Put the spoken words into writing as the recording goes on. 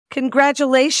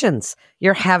Congratulations,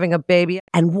 you're having a baby.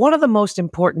 And one of the most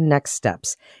important next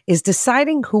steps is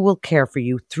deciding who will care for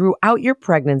you throughout your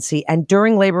pregnancy and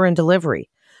during labor and delivery.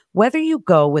 Whether you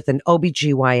go with an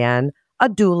OBGYN, a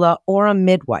doula, or a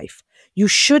midwife, you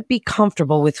should be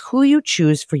comfortable with who you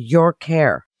choose for your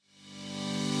care.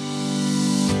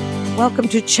 Welcome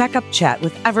to Checkup Chat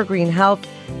with Evergreen Health.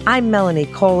 I'm Melanie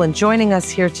Cole, and joining us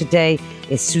here today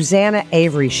is Susanna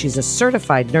Avery. She's a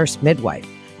certified nurse midwife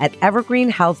at Evergreen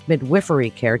Health Midwifery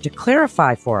Care to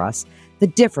clarify for us the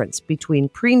difference between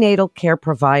prenatal care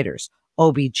providers,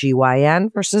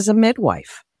 OBGYN versus a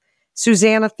midwife.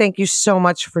 Susanna, thank you so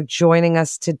much for joining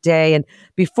us today. And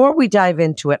before we dive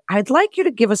into it, I'd like you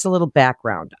to give us a little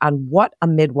background on what a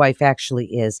midwife actually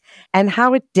is and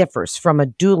how it differs from a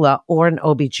doula or an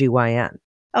OBGYN.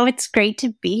 Oh, it's great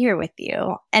to be here with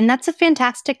you. And that's a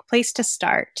fantastic place to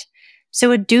start.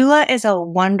 So a doula is a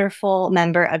wonderful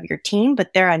member of your team,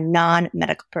 but they're a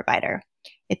non-medical provider.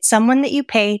 It's someone that you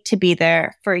pay to be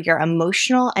there for your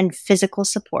emotional and physical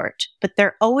support, but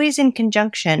they're always in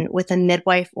conjunction with a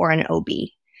midwife or an OB.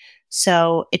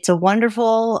 So it's a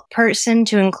wonderful person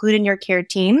to include in your care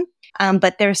team,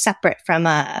 but they're separate from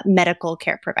a medical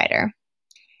care provider.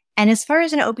 And as far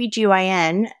as an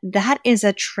OBGYN, that is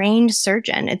a trained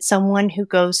surgeon. It's someone who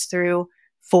goes through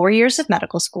 4 years of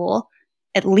medical school,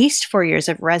 at least 4 years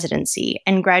of residency,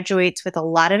 and graduates with a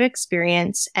lot of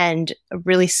experience and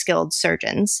really skilled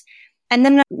surgeons. And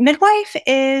then a midwife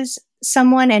is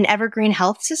someone in Evergreen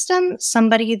Health System,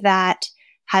 somebody that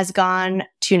has gone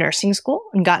to nursing school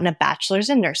and gotten a bachelor's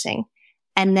in nursing,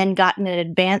 and then gotten an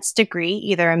advanced degree,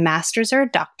 either a master's or a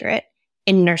doctorate,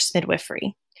 in nurse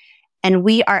midwifery. And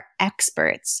we are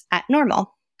experts at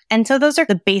normal. And so those are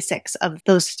the basics of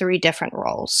those three different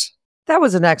roles. That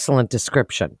was an excellent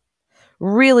description.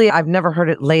 Really, I've never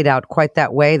heard it laid out quite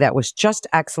that way. That was just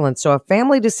excellent. So a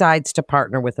family decides to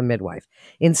partner with a midwife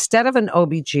instead of an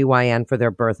OBGYN for their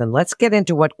birth. And let's get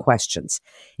into what questions.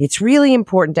 It's really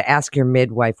important to ask your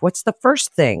midwife, what's the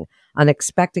first thing an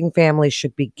expecting family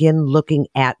should begin looking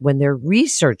at when they're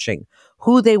researching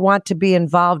who they want to be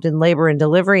involved in labor and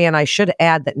delivery? And I should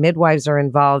add that midwives are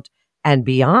involved and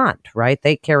beyond, right?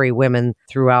 They carry women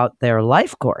throughout their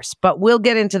life course, but we'll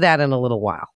get into that in a little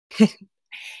while.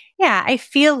 Yeah, I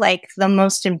feel like the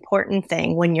most important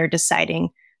thing when you're deciding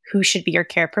who should be your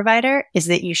care provider is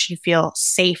that you should feel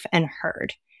safe and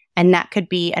heard. And that could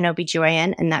be an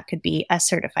OBGYN and that could be a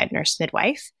certified nurse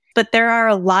midwife. But there are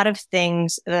a lot of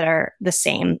things that are the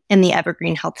same in the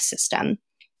Evergreen Health System.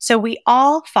 So we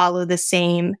all follow the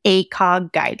same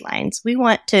ACOG guidelines. We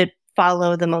want to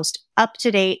follow the most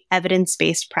up-to-date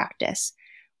evidence-based practice.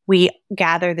 We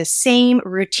gather the same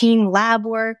routine lab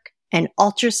work and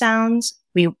ultrasounds.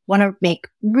 We want to make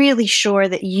really sure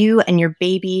that you and your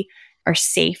baby are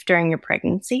safe during your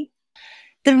pregnancy.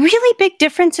 The really big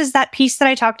difference is that piece that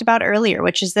I talked about earlier,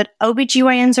 which is that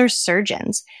OBGYNs are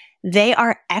surgeons. They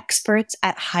are experts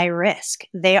at high risk.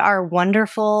 They are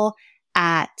wonderful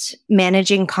at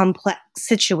managing complex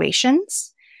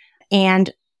situations.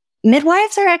 And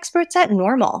midwives are experts at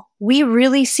normal. We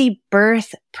really see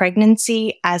birth,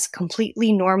 pregnancy as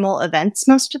completely normal events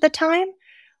most of the time.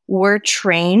 We're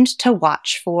trained to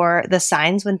watch for the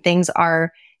signs when things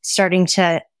are starting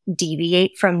to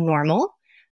deviate from normal.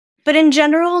 But in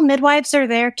general, midwives are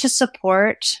there to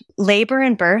support labor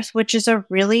and birth, which is a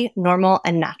really normal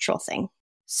and natural thing.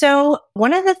 So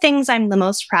one of the things I'm the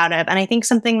most proud of, and I think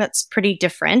something that's pretty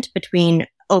different between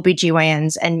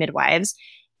OBGYNs and midwives,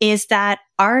 is that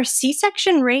our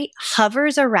C-section rate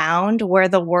hovers around where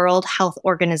the World Health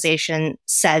Organization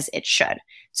says it should.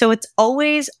 So it's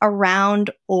always around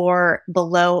or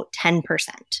below 10%.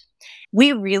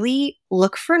 We really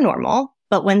look for normal,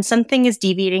 but when something is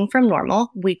deviating from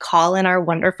normal, we call in our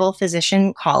wonderful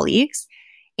physician colleagues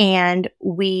and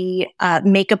we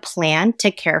make a plan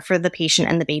to care for the patient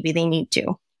and the baby they need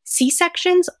to.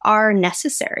 C-sections are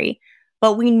necessary,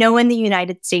 but we know in the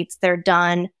United States they're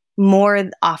done more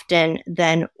often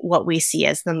than what we see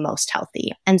as the most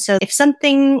healthy. And so if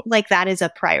something like that is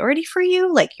a priority for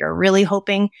you, like you're really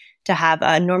hoping to have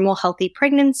a normal, healthy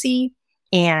pregnancy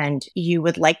and you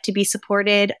would like to be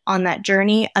supported on that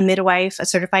journey, a midwife, a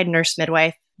certified nurse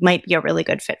midwife might be a really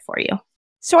good fit for you.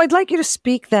 So I'd like you to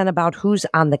speak then about who's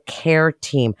on the care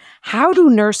team. How do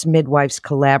nurse midwives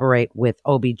collaborate with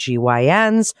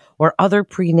OBGYNs or other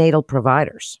prenatal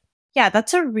providers? Yeah,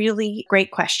 that's a really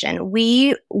great question.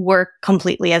 We work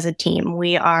completely as a team.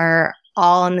 We are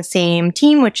all on the same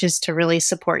team, which is to really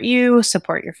support you,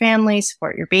 support your family,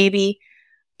 support your baby.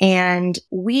 And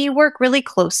we work really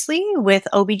closely with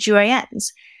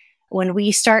OBGYNs. When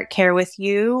we start care with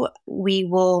you, we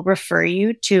will refer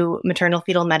you to maternal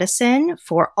fetal medicine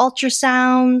for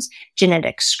ultrasounds,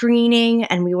 genetic screening,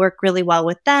 and we work really well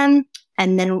with them.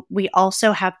 And then we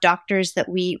also have doctors that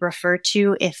we refer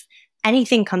to if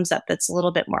anything comes up that's a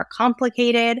little bit more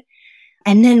complicated.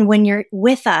 And then when you're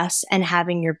with us and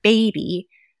having your baby,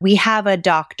 we have a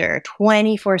doctor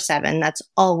 24/7 that's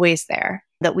always there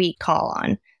that we call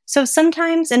on. So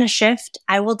sometimes in a shift,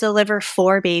 I will deliver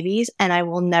 4 babies and I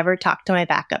will never talk to my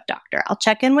backup doctor. I'll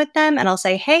check in with them and I'll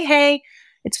say, hey,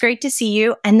 it's great to see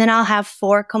you. And then I'll have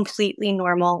 4 completely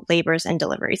normal labors and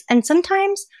deliveries. And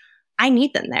sometimes I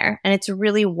need them there, and it's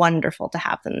really wonderful to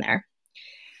have them there.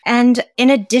 And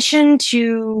in addition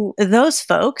to those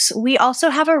folks, we also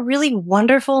have a really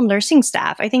wonderful nursing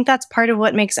staff. I think that's part of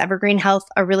what makes Evergreen Health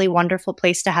a really wonderful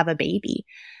place to have a baby.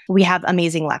 We have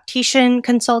amazing lactation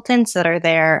consultants that are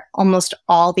there almost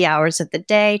all the hours of the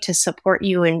day to support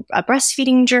you in a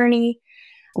breastfeeding journey.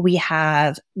 We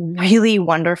have really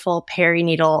wonderful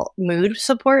perinatal mood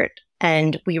support,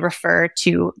 and we refer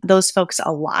to those folks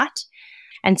a lot.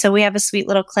 And so we have a sweet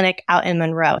little clinic out in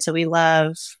Monroe. So we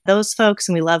love those folks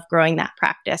and we love growing that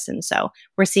practice. And so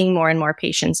we're seeing more and more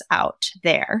patients out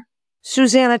there.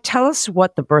 Susanna, tell us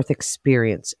what the birth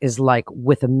experience is like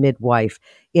with a midwife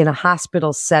in a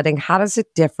hospital setting. How does it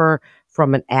differ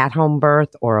from an at-home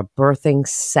birth or a birthing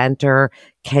center?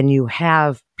 Can you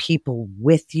have people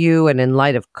with you? And in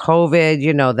light of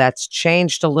COVID, that's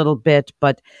changed a little bit.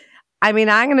 But I mean,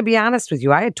 I'm going to be honest with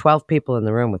you. I had 12 people in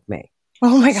the room with me.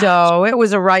 Oh my gosh. So it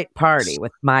was a right party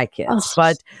with my kids. Oh.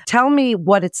 But tell me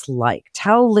what it's like.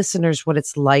 Tell listeners what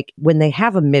it's like when they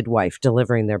have a midwife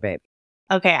delivering their baby.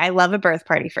 Okay, I love a birth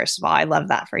party, first of all. I love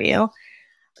that for you.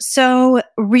 So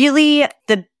really,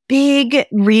 the big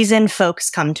reason folks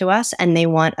come to us and they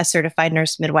want a certified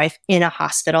nurse midwife in a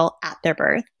hospital at their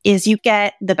birth is you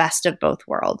get the best of both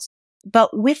worlds.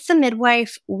 But with the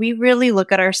midwife, we really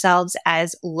look at ourselves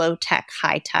as low tech,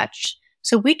 high touch.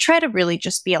 So we try to really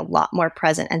just be a lot more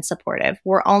present and supportive.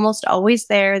 We're almost always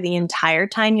there the entire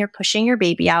time you're pushing your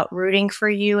baby out, rooting for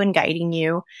you and guiding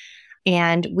you.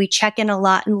 And we check in a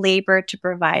lot in labor to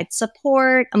provide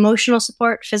support, emotional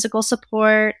support, physical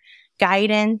support,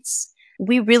 guidance.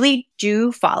 We really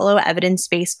do follow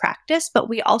evidence-based practice, but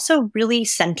we also really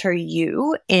center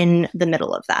you in the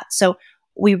middle of that. So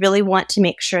we really want to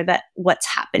make sure that what's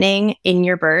happening in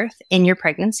your birth, in your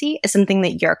pregnancy, is something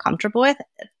that you're comfortable with,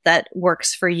 that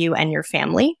works for you and your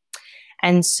family.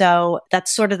 And so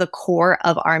that's sort of the core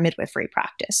of our midwifery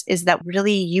practice, is that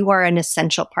really you are an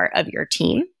essential part of your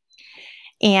team.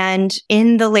 And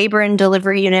in the labor and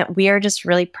delivery unit, we are just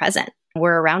really present.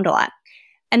 We're around a lot.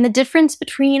 And the difference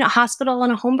between a hospital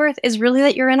and a home birth is really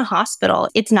that you're in a hospital.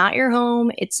 It's not your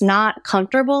home. It's not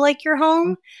comfortable like your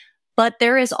home. But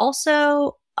there is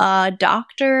also a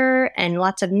doctor and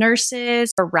lots of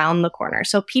nurses around the corner.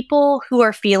 So people who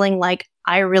are feeling like,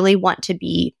 I really want to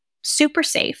be super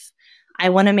safe. I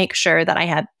want to make sure that I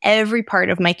have every part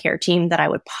of my care team that I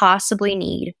would possibly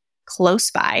need close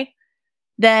by.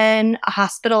 Then a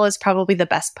hospital is probably the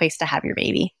best place to have your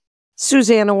baby.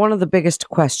 Susanna, one of the biggest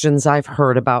questions I've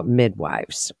heard about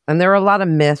midwives, and there are a lot of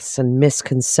myths and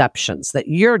misconceptions that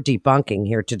you're debunking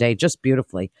here today just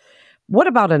beautifully. What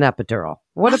about an epidural?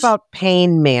 What about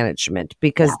pain management?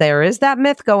 Because there is that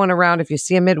myth going around. If you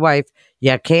see a midwife,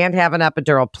 you can't have an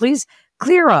epidural. Please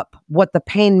clear up what the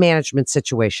pain management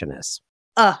situation is.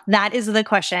 That is the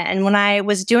question. And when I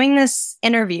was doing this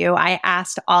interview, I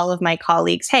asked all of my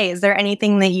colleagues, hey, is there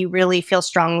anything that you really feel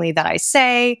strongly that I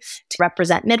say to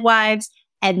represent midwives?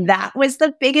 And that was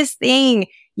the biggest thing.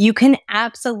 You can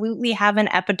absolutely have an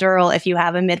epidural if you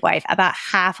have a midwife. About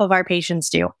half of our patients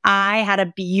do. I had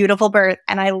a beautiful birth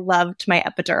and I loved my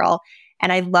epidural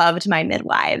and I loved my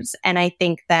midwives. And I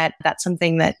think that that's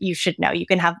something that you should know.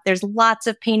 There's lots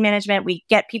of pain management. We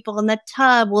get people in the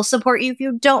tub. We'll support you if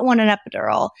you don't want an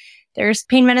epidural. There's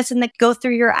pain medicine that go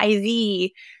through your IV.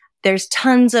 There's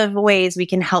tons of ways we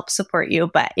can help support you.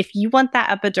 But if you want that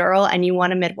epidural and you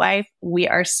want a midwife, we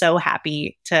are so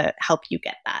happy to help you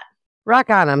get that.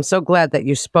 Rock on. I'm so glad that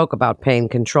you spoke about pain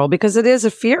control because it is a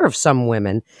fear of some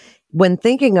women when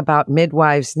thinking about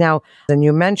midwives. Now, and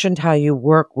you mentioned how you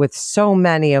work with so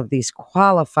many of these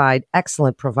qualified,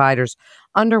 excellent providers.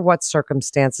 Under what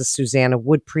circumstances, Susanna,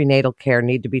 would prenatal care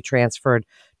need to be transferred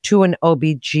to an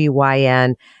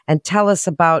OB/GYN? And tell us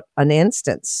about an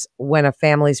instance when a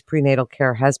family's prenatal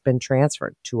care has been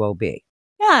transferred to OB.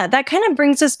 Yeah, that kind of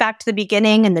brings us back to the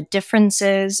beginning and the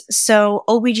differences. So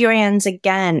OB/GYNs,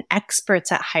 again,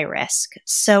 experts at high risk.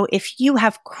 So if you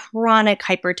have chronic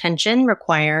hypertension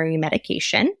requiring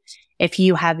medication, if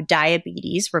you have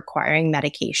diabetes requiring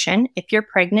medication, if you're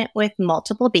pregnant with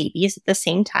multiple babies at the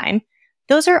same time,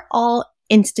 those are all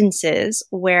instances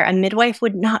where a midwife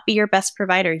would not be your best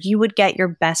provider. You would get your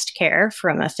best care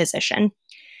from a physician.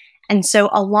 And so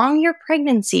along your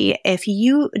pregnancy, if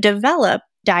you develop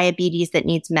diabetes that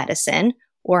needs medicine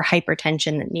or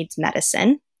hypertension that needs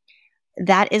medicine,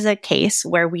 that is a case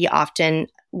where we often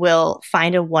will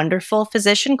find a wonderful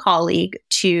physician colleague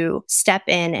to step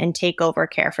in and take over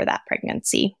care for that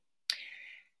pregnancy.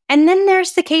 And then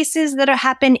there's the cases that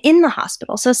happen in the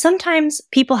hospital. So sometimes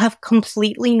people have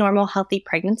completely normal, healthy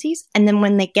pregnancies. And then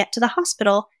when they get to the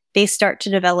hospital, they start to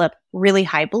develop really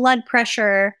high blood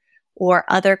pressure or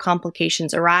other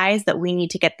complications arise that we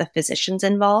need to get the physicians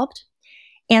involved.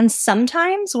 And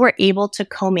sometimes we're able to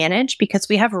co-manage because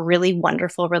we have really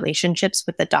wonderful relationships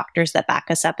with the doctors that back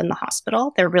us up in the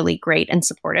hospital. They're really great and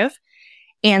supportive.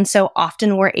 And so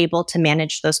often we're able to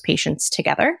manage those patients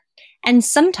together. And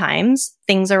sometimes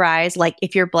things arise, like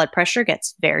if your blood pressure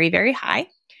gets very, very high,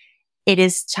 it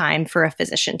is time for a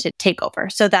physician to take over.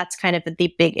 So that's kind of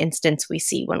the big instance we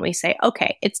see when we say,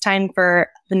 okay, it's time for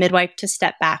the midwife to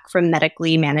step back from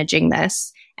medically managing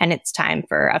this, and it's time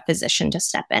for a physician to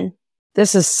step in.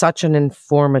 This is such an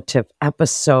informative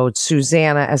episode,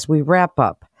 Susanna. As we wrap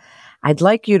up, I'd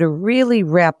like you to really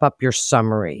wrap up your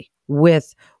summary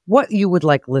with what you would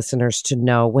like listeners to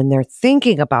know when they're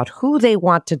thinking about who they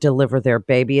want to deliver their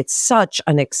baby. It's such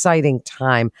an exciting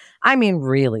time. I mean,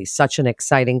 really such an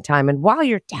exciting time. And while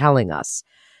you're telling us,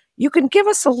 you can give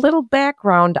us a little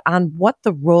background on what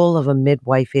the role of a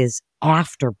midwife is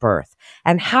after birth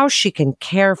and how she can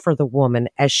care for the woman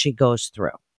as she goes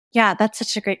through. Yeah, that's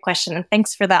such a great question. And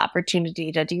thanks for the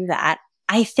opportunity to do that.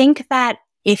 I think that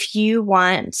if you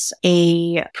want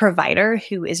a provider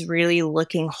who is really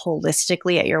looking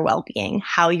holistically at your well-being,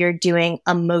 how you're doing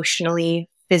emotionally,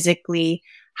 physically,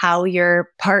 how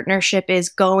your partnership is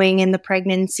going in the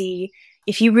pregnancy,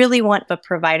 if you really want a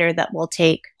provider that will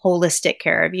take holistic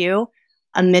care of you,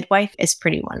 a midwife is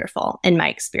pretty wonderful in my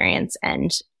experience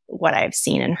and what I've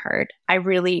seen and heard. I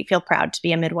really feel proud to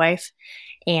be a midwife,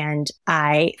 and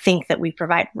I think that we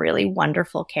provide really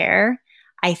wonderful care.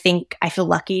 I think I feel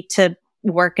lucky to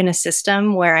work in a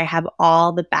system where I have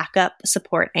all the backup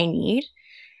support I need.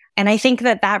 And I think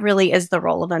that that really is the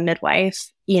role of a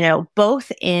midwife,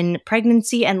 both in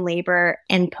pregnancy and labor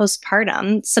and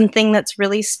postpartum. Something that's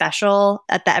really special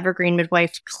at the Evergreen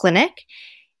Midwife Clinic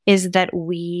is that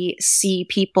we see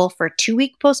people for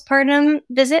 2-week postpartum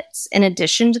visits in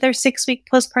addition to their 6-week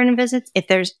postpartum visits if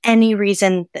there's any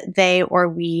reason that they or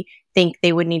we think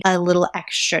they would need a little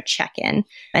extra check-in.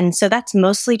 And so that's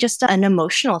mostly just an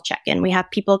emotional check-in. We have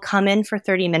people come in for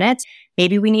 30 minutes.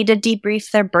 Maybe we need to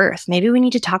debrief their birth. Maybe we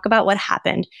need to talk about what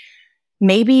happened.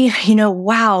 Maybe,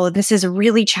 wow, this is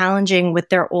really challenging with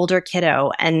their older kiddo,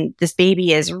 and this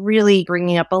baby is really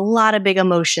bringing up a lot of big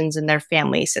emotions in their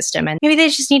family system. And maybe they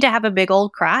just need to have a big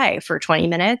old cry for 20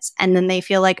 minutes, and then they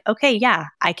feel like, okay, yeah,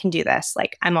 I can do this.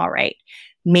 Like, I'm all right.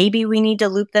 Maybe we need to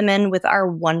loop them in with our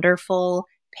wonderful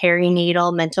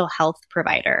perinatal mental health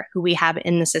provider who we have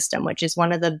in the system, which is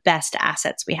one of the best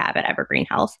assets we have at Evergreen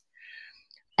Health.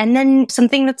 And then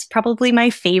something that's probably my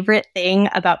favorite thing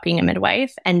about being a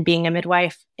midwife and being a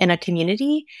midwife in a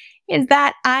community is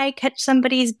that I catch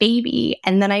somebody's baby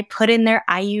and then I put in their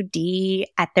IUD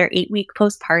at their 8-week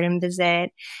postpartum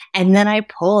visit. And then I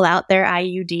pull out their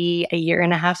IUD a year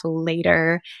and a half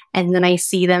later. And then I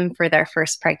see them for their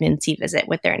first pregnancy visit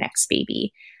with their next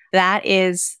baby. That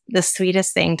is the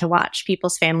sweetest thing, to watch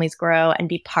people's families grow and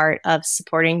be part of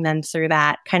supporting them through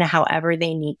that, kind of however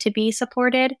they need to be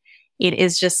supported. It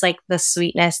is just like the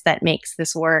sweetness that makes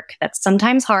this work. That's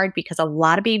sometimes hard because a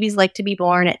lot of babies like to be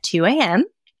born at 2 a.m.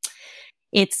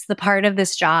 It's the part of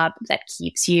this job that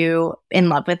keeps you in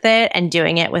love with it and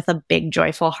doing it with a big,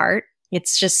 joyful heart.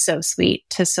 It's just so sweet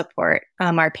to support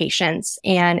our patients.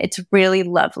 And it's really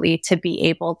lovely to be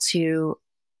able to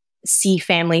see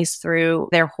families through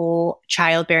their whole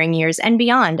childbearing years and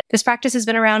beyond. This practice has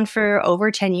been around for over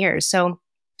 10 years. So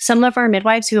some of our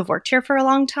midwives who have worked here for a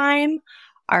long time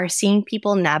are seeing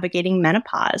people navigating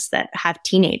menopause that have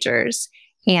teenagers,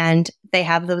 and they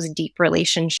have those deep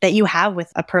relationships that you have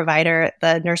with a provider,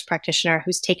 the nurse practitioner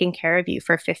who's taken care of you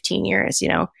for 15 years.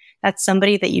 That's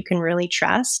somebody that you can really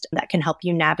trust that can help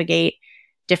you navigate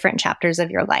different chapters of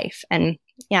your life. And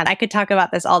yeah, I could talk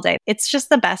about this all day. It's just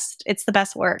the best. It's the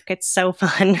best work. It's so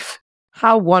fun.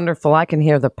 How wonderful. I can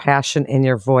hear the passion in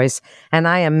your voice. And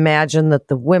I imagine that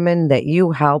the women that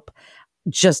you help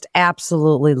just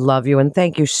absolutely love you. And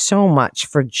thank you so much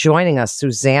for joining us,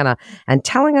 Susanna, and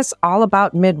telling us all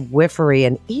about midwifery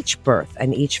and each birth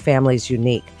and each family's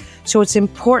unique. So it's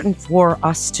important for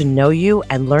us to know you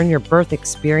and learn your birth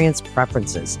experience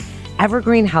preferences.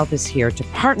 Evergreen Health is here to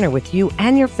partner with you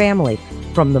and your family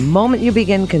from the moment you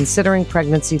begin considering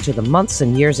pregnancy to the months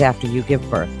and years after you give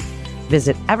birth.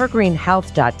 Visit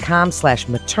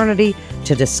evergreenhealth.com/maternity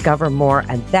to discover more.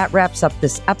 And that wraps up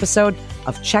this episode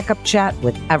of Checkup Chat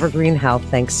with Evergreen Health.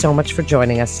 Thanks so much for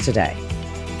joining us today.